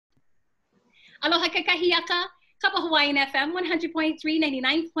Aloha kakahiaka, Kapa Hawaiian FM 100.3,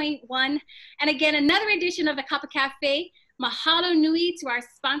 99.1. And again, another edition of the kapacafe. Mahalo nui to our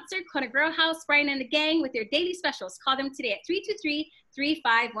sponsor, Kona Grow House, Brian and the gang with their daily specials. Call them today at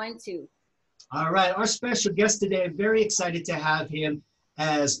 323-3512. All right, our special guest today, I'm very excited to have him,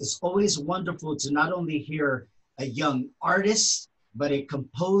 as it's always wonderful to not only hear a young artist, but a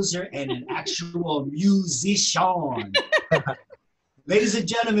composer and an actual musician. Ladies and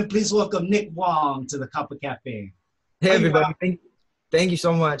gentlemen, please welcome Nick Wong to the kapacafe. Hey everybody, thank you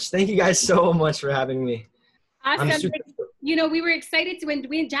so much. Thank you guys so much for having me. Awesome. You know, we were excited to,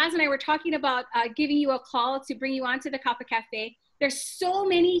 when Jazz and I were talking about giving you a call to bring you onto the kapacafe. There's so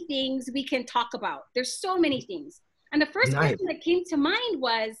many things we can talk about. There's so many things. And the first question that came to mind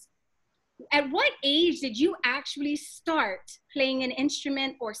was, at what age did you actually start playing an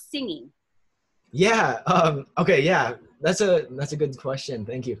instrument or singing? Yeah, okay, yeah, that's a good question.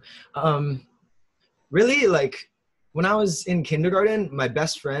 Thank you. Really, like, when I was in kindergarten, my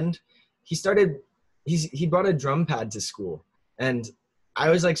best friend, he brought a drum pad to school, and I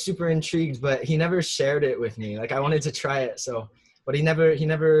was like super intrigued, but he never shared it with me. Like, I wanted to try it, but he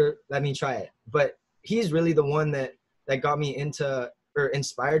never let me try it. But he's really the one that got me into, or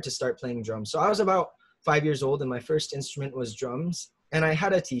inspired to start playing drums. So I was about 5 years old, and my first instrument was drums, and I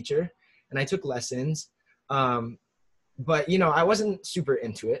had a teacher, and I took lessons. But you know, I wasn't super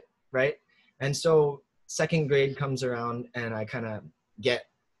into it, right? And so second grade comes around, and I kind of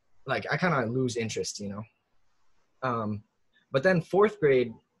lose interest, you know. But then fourth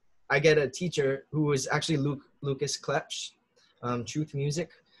grade, I get a teacher who was actually Lucas Klepsch, Truth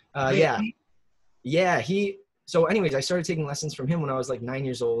Music. So anyways, I started taking lessons from him when I was like 9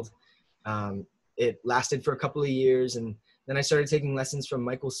 years old. It lasted for a couple of years, and then I started taking lessons from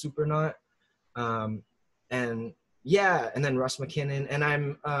Michael Supernaut, and then Russ McKinnon.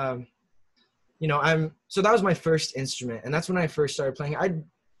 And so that was my first instrument, and that's when I first started playing. I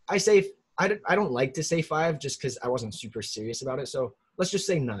don't like to say 5 just because I wasn't super serious about it. So let's just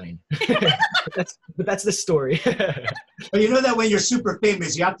say 9. but that's the story. But you know that when you're super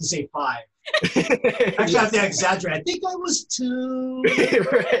famous, you have to say 5. Actually, I have to exaggerate. I think I was 2.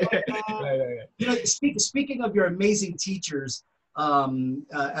 Right. You know, speaking of your amazing teachers,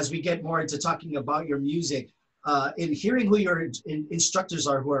 as we get more into talking about your music, in hearing who your instructors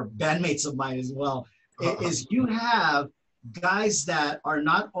are, who are bandmates of mine as well, is you have guys that are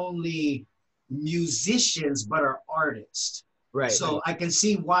not only musicians but are artists. Right. So I can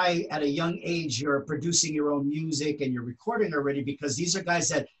see why at a young age you're producing your own music and you're recording already, because these are guys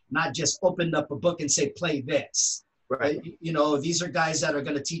that not just opened up a book and say, play this. Right. You know, these are guys that are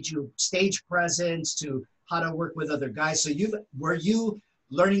going to teach you stage presence, to how to work with other guys. So were you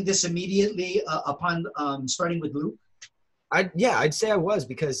learning this immediately upon starting with Luke? I'd say I was,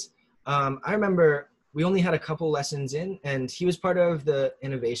 because I remember we only had a couple lessons in, and he was part of the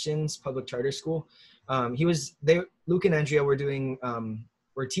Innovations Public Charter School. Luke and Andrea were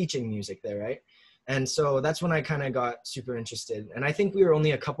teaching music there, right? And so that's when I kind of got super interested. And I think we were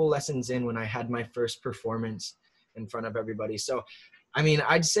only a couple lessons in when I had my first performance in front of everybody. So, I mean,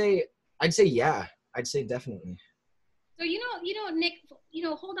 I'd say yeah, I'd say definitely. So, you know, Nick,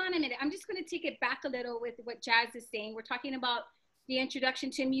 hold on a minute. I'm just going to take it back a little with what Jazz is saying. We're talking about the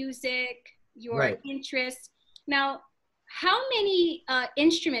introduction to music, your interest. Now, how many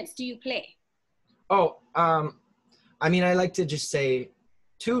instruments do you play? Oh, I mean, I like to just say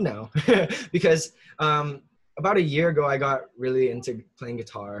 2 now, because about a year ago, I got really into playing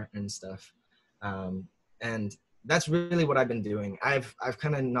guitar and stuff. And that's really what I've been doing. I've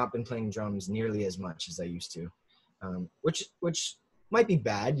kind of not been playing drums nearly as much as I used to, which might be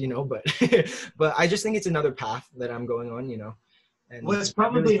bad, you know, but but I just think it's another path that I'm going on, you know. And well, it's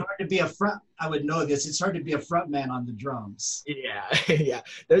probably hard to be a front. I would know this. It's hard to be a front man on the drums. Yeah, yeah.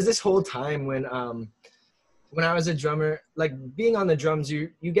 There's this whole time when I was a drummer, like being on the drums, you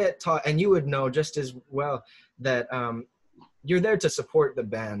get taught, and you would know just as well that you're there to support the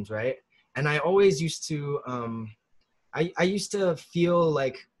band, right? And I always used to, I used to feel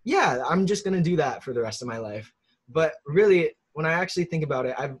like, yeah, I'm just gonna do that for the rest of my life. But really, when I actually think about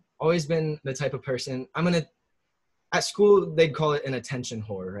it, I've always been the type of person, at school, they'd call it an attention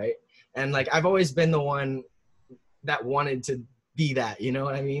whore, right? And like, I've always been the one that wanted to be that, you know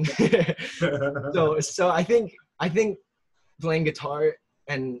what I mean? So I think playing guitar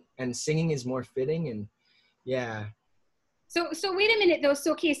and singing is more fitting, and yeah. So wait a minute though.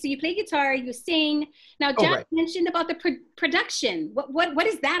 So you play guitar, you sing. Now, Jack mentioned about the production. What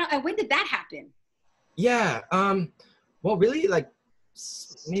is that? When did that happen? Yeah. Well, really, like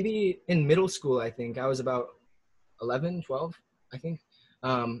maybe in middle school, I think I was about 11, 12, I think.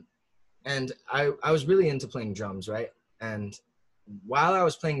 And I was really into playing drums, right? And while I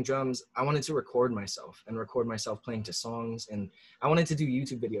was playing drums, I wanted to record myself playing to songs, and I wanted to do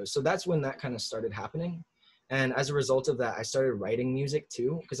YouTube videos. So that's when that kind of started happening. And as a result of that, I started writing music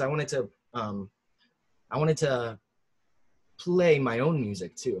too, because I wanted to play my own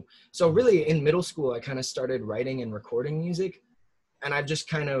music too. So really in middle school, I kind of started writing and recording music, and I've just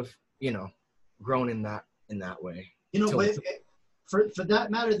kind of, grown in that way. But for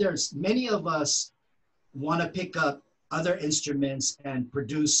that matter, there's many of us want to pick up other instruments and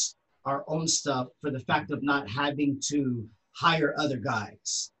produce our own stuff for the fact of not having to hire other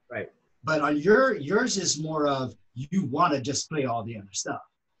guys. Right. But on yours is more of you want to just play all the other stuff.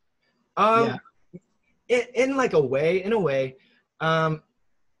 Yeah. In a way.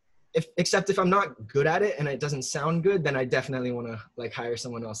 Except if I'm not good at it and it doesn't sound good, then I definitely want to hire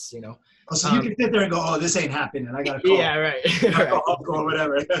someone else, Oh, so you can sit there and go, oh, this ain't happening. I got to call. Yeah, right. Right. Or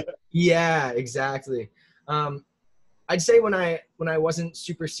whatever. Yeah, exactly. I'd say when I wasn't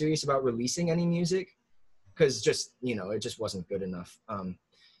super serious about releasing any music, because just, it just wasn't good enough.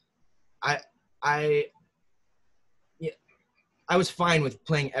 I was fine with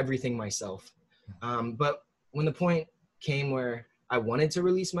playing everything myself. But when the point came where I wanted to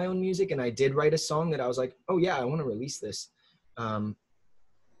release my own music and I did write a song that I was like, oh yeah, I want to release this. I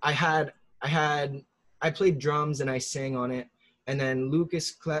played drums and I sang on it. And then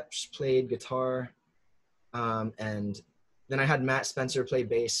Lucas Klepsch played guitar. And then I had Matt Spencer play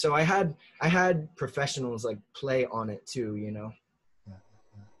bass. So I had professionals play on it too,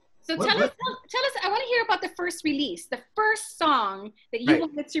 So tell us, I want to hear about the first release, the first song that you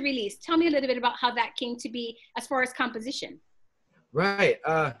wanted to release. Tell me a little bit about how that came to be as far as composition. Right.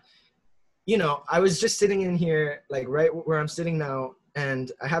 I was just sitting in here, right where I'm sitting now,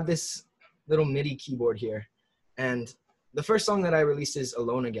 and I have this little MIDI keyboard here. And the first song that I released is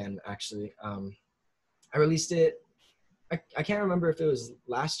Alone Again, actually. I released it, I can't remember if it was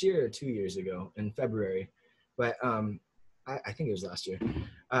last year or 2 years ago in February, but I think it was last year.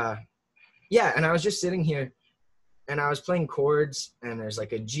 Yeah, and I was just sitting here and I was playing chords, and there's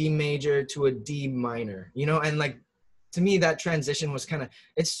a G major to a D minor, and to me that transition was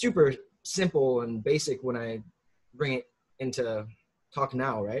it's super simple and basic when I bring it into talk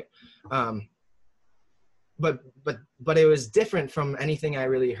now, right? But it was different from anything I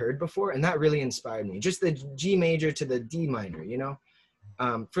really heard before, and that really inspired me. Just the G major to the D minor,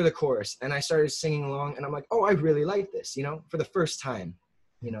 for the chorus. And I started singing along, and I'm like, oh, I really like this, for the first time,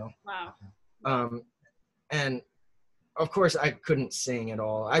 Wow. And of course I couldn't sing at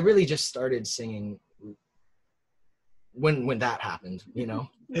all. I really just started singing when that happened,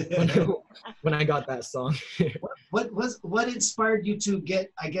 when I got that song. What inspired you to get,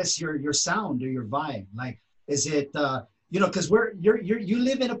 I guess, your sound or your vibe? Is it because you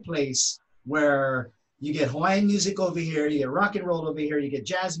live in a place where you get Hawaiian music over here, you get rock and roll over here, you get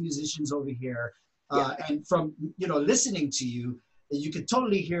jazz musicians over here, and from listening to you, you could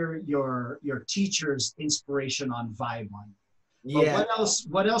totally hear your teacher's inspiration on vibe on. Yeah. But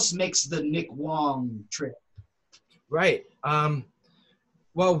what else makes the Nick Wong trip? Right.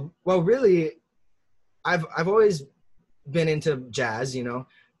 Well, really, I've always been into jazz, and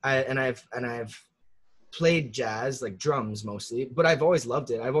I've played jazz, drums mostly, but I've always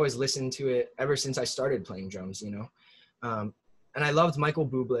loved it. I've always listened to it ever since I started playing drums, and I loved Michael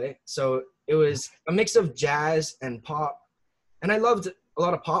Bublé. So it was a mix of jazz and pop, and I loved a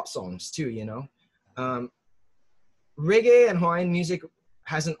lot of pop songs too, reggae and Hawaiian music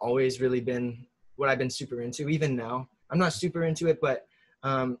hasn't always really been what I've been super into. Even now, I'm not super into it, but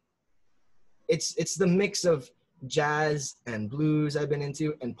it's the mix of jazz and blues I've been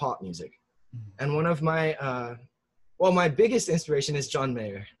into, and pop music. And one of my my biggest inspiration is John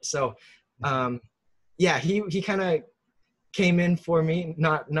Mayer. So yeah, he kind of came in for me,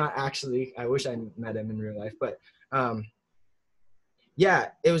 not actually. I wish I met him in real life, but yeah,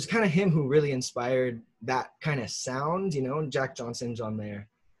 it was kind of him who really inspired that kind of sound, Jack Johnson, John Mayer.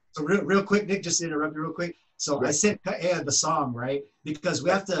 So real quick, Nick, just to interrupt you real quick. So I sent Kaea the song, right? Because we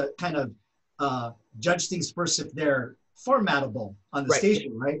have to kind of judge things first if they're formatable on the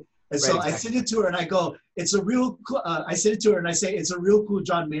station, right? And so exactly. I sent it to her and I go, it's a real cool, I sent it to her and I say, it's a real cool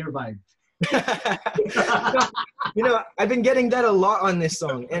John Mayer vibe. I've been getting that a lot on this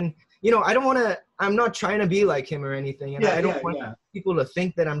song. And, I'm not trying to be like him or anything. And I don't want people to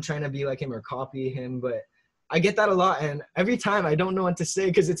think that I'm trying to be like him or copy him, but I get that a lot. And every time I don't know what to say,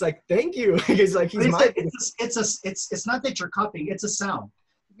 because it's thank you. It's it's not that you're copying, it's a sound.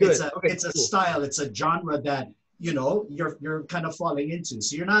 Good. It's a style, it's a genre that, you're kind of falling into.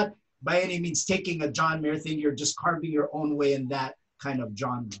 So you're not by any means taking a John Mayer thing, you're just carving your own way in that kind of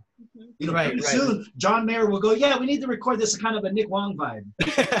genre. Mhm. You know, Right, pretty right. soon John Mayer will go, yeah, we need to record this kind of a Nick Wong vibe.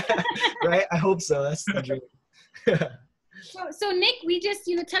 Right? I hope so. That's the dream. So Nick, we just,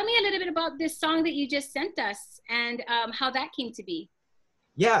 tell me a little bit about this song that you just sent us and how that came to be.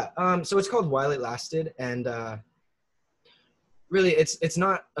 Yeah, so it's called While It Lasted, and really it's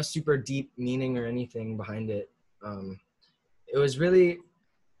not a super deep meaning or anything behind it. It was really,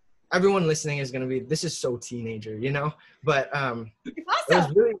 everyone listening is gonna be, this is so teenager, but it was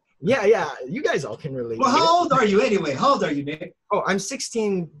Awesome. really, yeah, you guys all can relate. Well, how old are you anyway? How old are you, Nick? Oh, I'm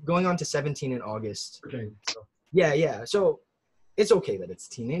 16, going on to 17 in August. Okay. Yeah, so it's okay that it's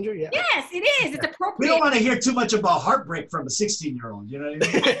teenager, yeah. Yes, it is. It's We appropriate. don't want to hear too much about heartbreak from a 16-year-old, you know what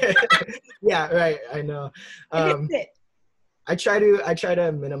I mean? Yeah, right, I know. It is it. I try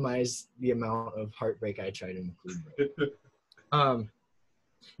to minimize the amount of heartbreak I try to include.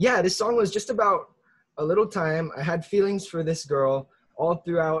 Yeah, this song was just about a little time. I had feelings for this girl all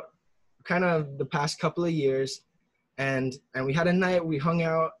throughout kind of the past couple of years, and we had a night, we hung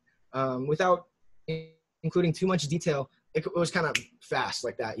out without including too much detail. It was kind of fast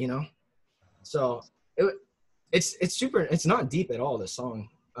like that, So it's super. It's not deep at all, the song.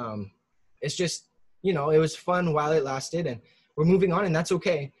 It's just, it was fun while it lasted, and we're moving on, and that's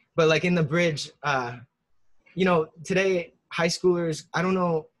okay. But like in the bridge, today high schoolers, I don't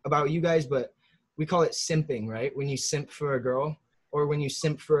know about you guys, but we call it simping, right? When you simp for a girl or when you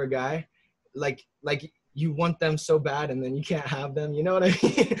simp for a guy, like you want them so bad and then you can't have them. You know what I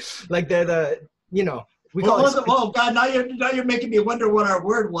mean? Like they're the, we call it. Oh God! Now you're making me wonder what our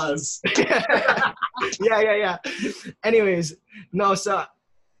word was. Yeah. Anyways, no. So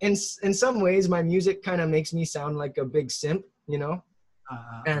in some ways, my music kind of makes me sound like a big simp,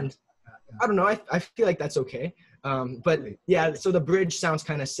 and I don't know. I feel like that's okay. But yeah, so the bridge sounds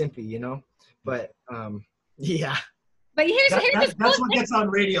kind of simpy, But yeah. But That's what gets on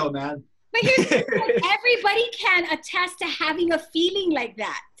radio, man. But here's the thing, everybody can attest to having a feeling like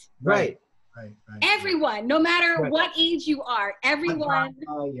that. Right. Everyone, no matter what age you are, everyone.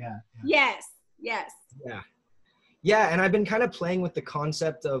 Oh yeah. Yes. Yeah, and I've been kind of playing with the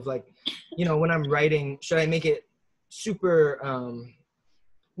concept of like, when I'm writing, should I make it super,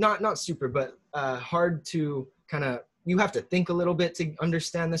 not super, but hard to kind of, you have to think a little bit to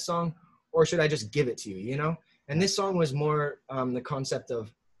understand the song, or should I just give it to you, And this song was more the concept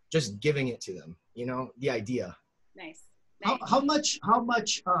of just giving it to them, the idea. Nice. How much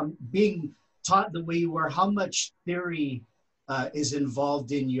being taught the way you were, how much theory is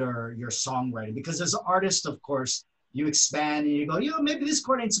involved in your songwriting? Because as an artist, of course, you expand and you go, maybe this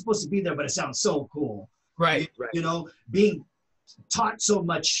chord ain't supposed to be there, but it sounds so cool. Right. Being taught so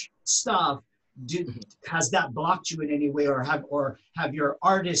much stuff, has that blocked you in any way, or have your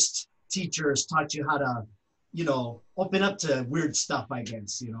artist teachers taught you how to, open up to weird stuff, I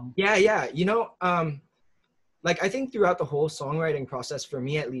guess, Yeah. Like I think throughout the whole songwriting process, for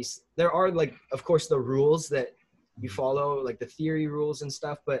me at least, there are like, of course, the rules that you follow, like the theory rules and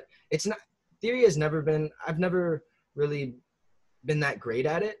stuff, but it's not, theory has never been, I've never really been that great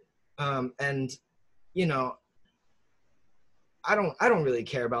at it. And, I don't really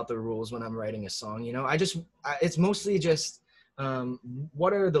care about the rules when I'm writing a song, it's mostly just,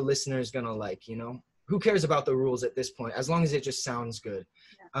 what are the listeners gonna like, Who cares about the rules at this point, as long as it just sounds good.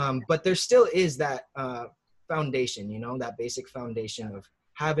 But there still is that foundation, that basic foundation of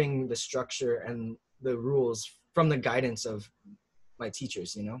having the structure and the rules from the guidance of my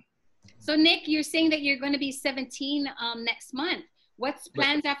teachers, So Nick, you're saying that you're going to be 17 next month. What's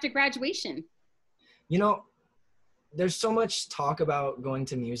plans after graduation? There's so much talk about going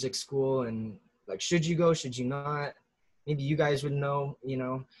to music school and like, should you go, should you not? Maybe you guys would know,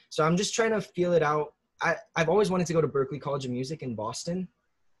 So I'm just trying to feel it out. I've always wanted to go to Berklee College of Music in Boston,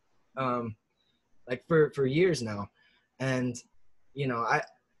 like for years now. And,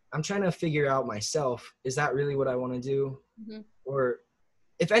 I'm trying to figure out myself, is that really what I want to do? Mm-hmm. Or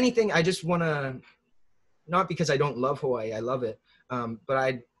if anything, I just want to, not because I don't love Hawaii, I love it. But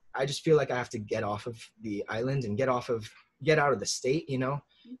I just feel like I have to get off of the island and get out of the state,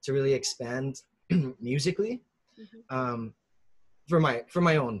 to really expand musically, for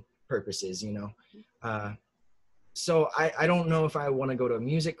my own purposes, So I don't know if I want to go to a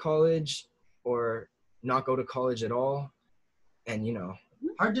music college or not go to college at all. And,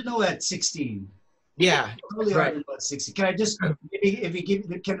 hard to know at 16. Yeah. Totally hard to know at 16. Can I just, maybe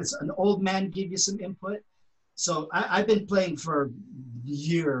can an old man give you some input? So I've been playing for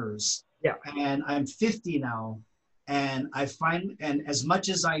years. Yeah. And I'm 50 now. And and as much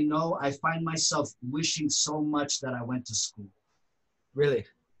as I know, I find myself wishing so much that I went to school. Really?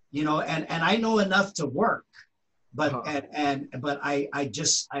 And I know enough to work. but but I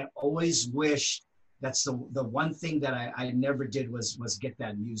always wish that's the one thing that I never did was get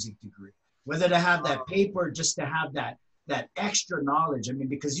that music degree. Whether to have that paper, just to have that extra knowledge. I mean,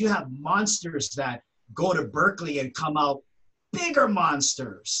 because you have monsters that go to Berkeley and come out bigger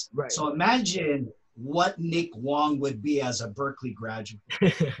monsters. Right. So imagine what Nick Wong would be as a Berkeley graduate.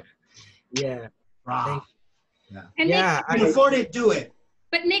 Yeah. Wow. And Yeah. Nick, I can afford it, do it.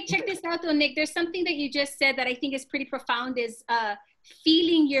 but Nick, check this out though, Nick. There's something that you just said that I think is pretty profound, is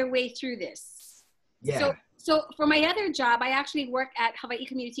feeling your way through this. Yeah. So for my other job, I actually work at Hawaii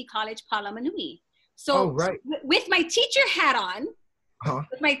Community College, Palamanui. So right. with my teacher hat on,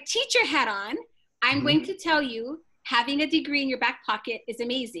 I'm going to tell you, having a degree in your back pocket is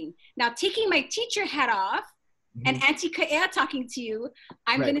amazing. Now, taking my teacher hat off and jaznkaea talking to you,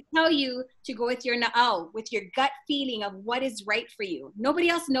 I'm going to tell you to go with your na'au, with your gut feeling of what is right for you. Nobody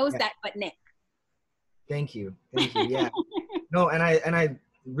else knows that but Nick. Thank you. Thank you. Yeah. No, and I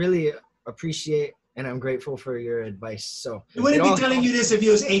really appreciate and I'm grateful for your advice. So he wouldn't be telling you this if he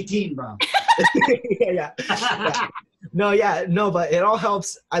was 18, bro. yeah. No, but it all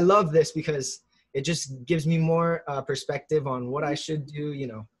helps. I love this because it just gives me more perspective on what I should do, you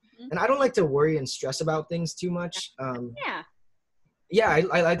know. And I don't like to worry and stress about things too much. I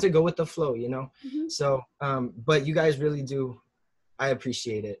like to go with the flow, you know. So, but you guys really do. I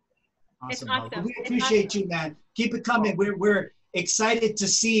appreciate it. Awesome. We appreciate you, man. Keep it coming. We're excited to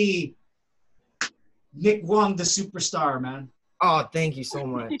see Nick Wong, the superstar, man. Oh, thank you so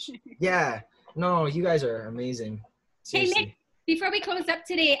much. Yeah. No, you guys are amazing. Seriously. Hey, Nick, before we close up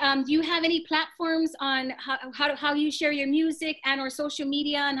today, do you have any platforms on how you share your music and or social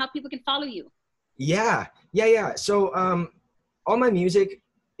media and how people can follow you? Yeah. So all my music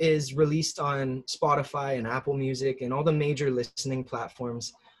is released on Spotify and Apple Music and all the major listening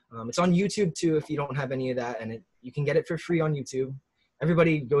platforms. It's on YouTube too if you don't have any of that, and you can get it for free on YouTube.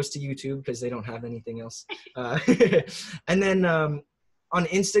 Everybody goes to YouTube because they don't have anything else. And then on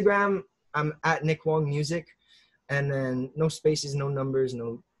Instagram, I'm at Nick Wong Music, and then no spaces, no numbers,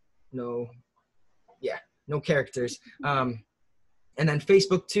 no characters. And then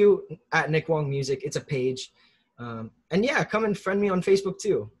Facebook too, at Nick Wong Music. It's a page. And yeah, come and friend me on Facebook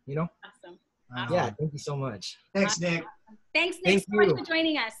too, you know? Awesome. Yeah, thank you so much. Thanks, Nick. Thanks, Nick, so much for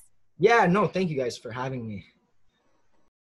joining us. Yeah, no, thank you guys for having me.